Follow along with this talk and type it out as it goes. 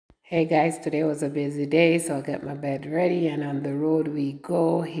Hey guys, today was a busy day, so I got my bed ready and on the road we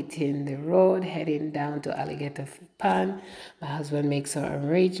go, hitting the road, heading down to Alligator Pond. My husband makes an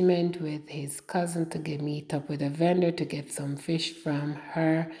arrangement with his cousin to meet up with a vendor to get some fish from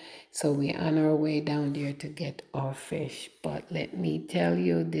her. So we're on our way down there to get our fish. But let me tell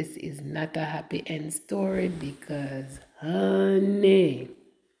you, this is not a happy end story because, honey,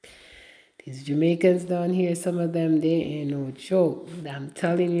 these Jamaicans down here, some of them, they ain't no joke. I'm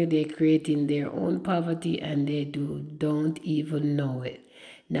telling you, they're creating their own poverty and they don't even know it.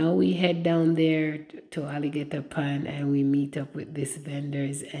 Now we head down there to Alligator Pond and we meet up with these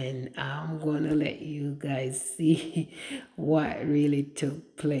vendors, and I'm going to let you guys see what really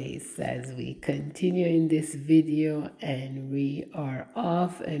took place as we continue in this video. And we are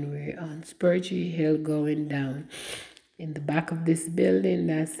off and we're on Spurgey Hill going down. In the back of this building,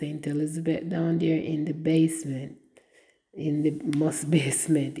 that's St. Elizabeth down there in the basement, in the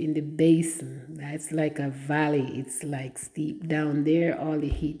basement, in the basin. That's like a valley. It's like steep down there. All the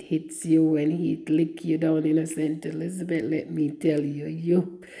heat hits you when heat lick you down in a St. Elizabeth. Let me tell you,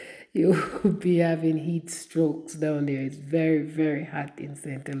 you'll be having heat strokes down there. It's very, very hot in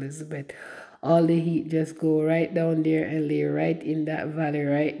St. Elizabeth. All the heat just go right down there and lay right in that valley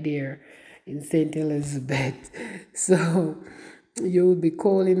right there in St. Elizabeth. So you'll be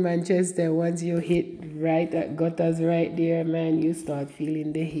cold in Manchester. Once you hit right at gutters right there, man, you start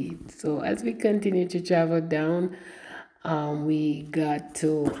feeling the heat. So as we continue to travel down, we got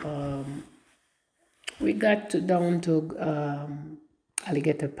down to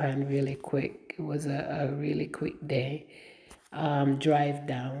Alligator Pond really quick. It was a really quick day. Drive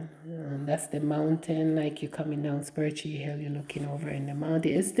down. That's the mountain. Like you're coming down Spurgey Hill, you're looking over in the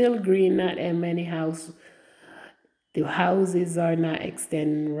mountain. It's still green, not in many houses. The houses are not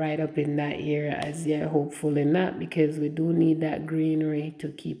extending right up in that area as yet, hopefully not, because we do need that greenery to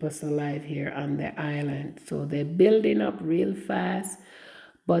keep us alive here on the island. So they're building up real fast,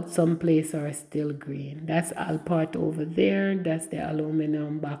 but some places are still green. That's Alport over there. That's the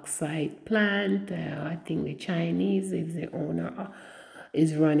aluminum bauxite plant. I think the Chinese is the owner,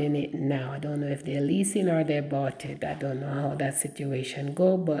 is running it now. I don't know if they're leasing or they bought it. I don't know how that situation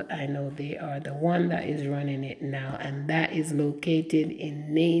go, but I know they are the one that is running it now, and that is located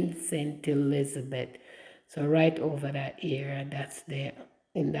in Nain St. Elizabeth. So right over that area, that's there.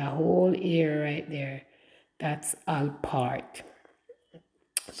 In that whole area right there, that's Alport.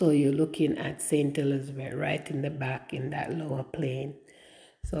 So you're looking at St. Elizabeth right in the back in that lower plane.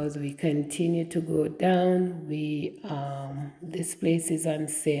 So as we continue to go down, this place is on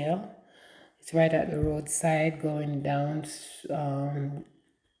sale. It's right at the roadside going down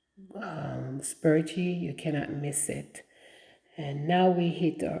Spurgey. You cannot miss it. And now we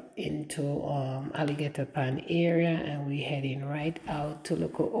hit into Alligator Pond area, and we're heading right out to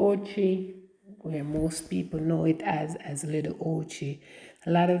Local Ochi, where most people know it as Little Ochi. A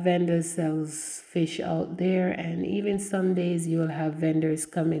lot of vendors sells fish out there, and even some days you'll have vendors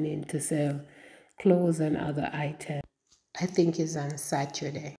coming in to sell clothes and other items. I think it's on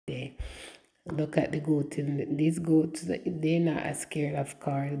Saturday. Look at the goat. These goats, they're not as scared of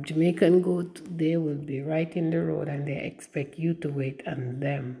cars. Jamaican goat, they will be right in the road and they expect you to wait on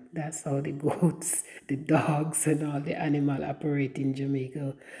them. That's how the goats, the dogs, and all the animal operate in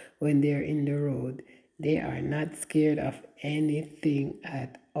Jamaica when they're in the road. They are not scared of anything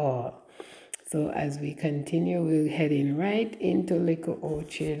at all. So as we continue, we're heading right into Little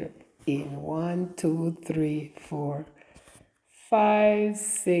Orchard in 1, 2, 3, 4, 5,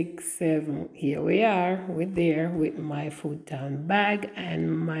 6, 7. Here we are. We're there with my Food Town bag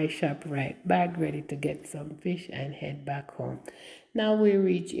and my ShopRite bag, ready to get some fish and head back home. Now we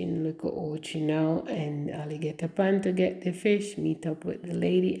reach in Little Ochi now and Alligator Pond to get the fish, meet up with the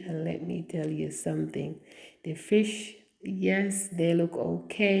lady, and let me tell you something. The fish, yes, they look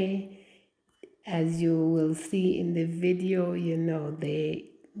okay. As you will see in the video, you know,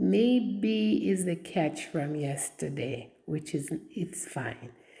 they maybe is the catch from yesterday, which is, it's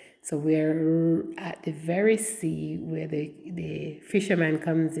fine. So we're at the very sea where the fisherman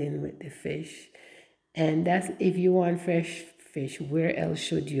comes in with the fish. And that's, if you want fresh fish, where else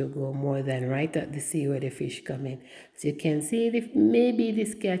should you go more than right at the sea where the fish come in? So you can see maybe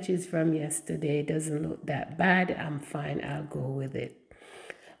this catch is from yesterday. It doesn't look that bad. I'm fine. I'll go with it.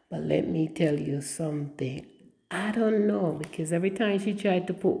 But let me tell you something. I don't know, because every time she tried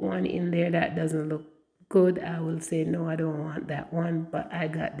to put one in there that doesn't look good, I will say, no, I don't want that one. But I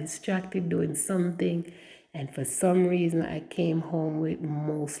got distracted doing something, and for some reason, I came home with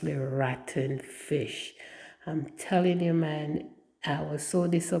mostly rotten fish. I'm telling you, man, I was so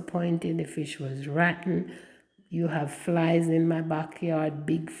disappointed. The fish was rotten. You have flies in my backyard,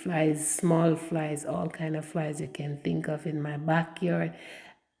 big flies, small flies, all kind of flies you can think of in my backyard.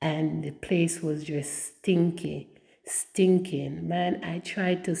 And the place was just stinking. Man, I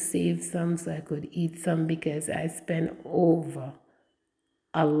tried to save some so I could eat some because I spent over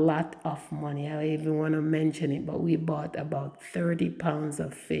a lot of money. I don't even want to mention it, but we bought about 30 pounds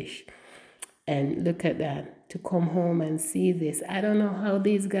of fish. And look at that, to come home and see this. I don't know how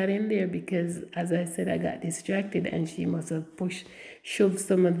these got in there because, as I said, I got distracted and she must have shoved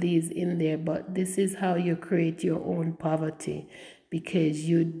some of these in there. But this is how you create your own poverty. Because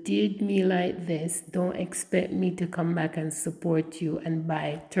you did me like this, don't expect me to come back and support you and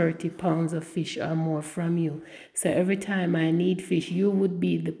buy 30 pounds of fish or more from you. So every time I need fish, you would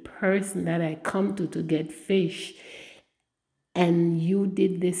be the person that I come to get fish. And you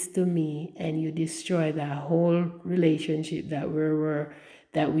did this to me and you destroyed that whole relationship that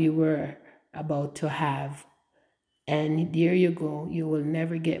we were about to have. And there you go, you will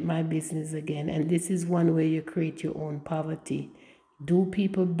never get my business again. And this is one way you create your own poverty. Do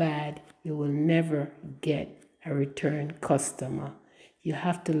people bad, you will never get a return customer. You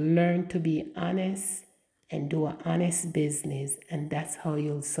have to learn to be honest and do an honest business, and that's how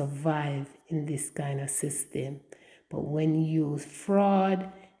you'll survive in this kind of system. But when you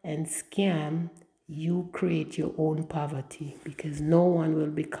fraud and scam, you create your own poverty because no one will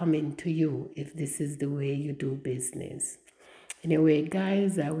be coming to you if this is the way you do business. Anyway,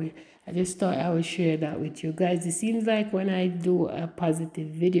 guys, I just thought I would share that with you guys. It seems like when I do a positive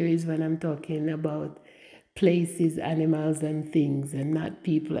video is when I'm talking about places, animals, and things, and not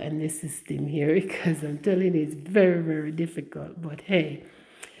people and the system here, because I'm telling you, it's very, very difficult. But hey,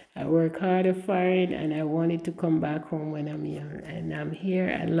 I work harder for it, and I wanted to come back home when I'm young. And I'm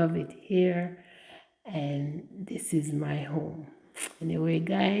here. I love it here. And this is my home. Anyway,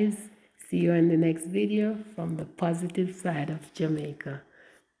 guys, see you in the next video from the positive side of Jamaica.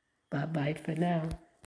 Bye-bye for now.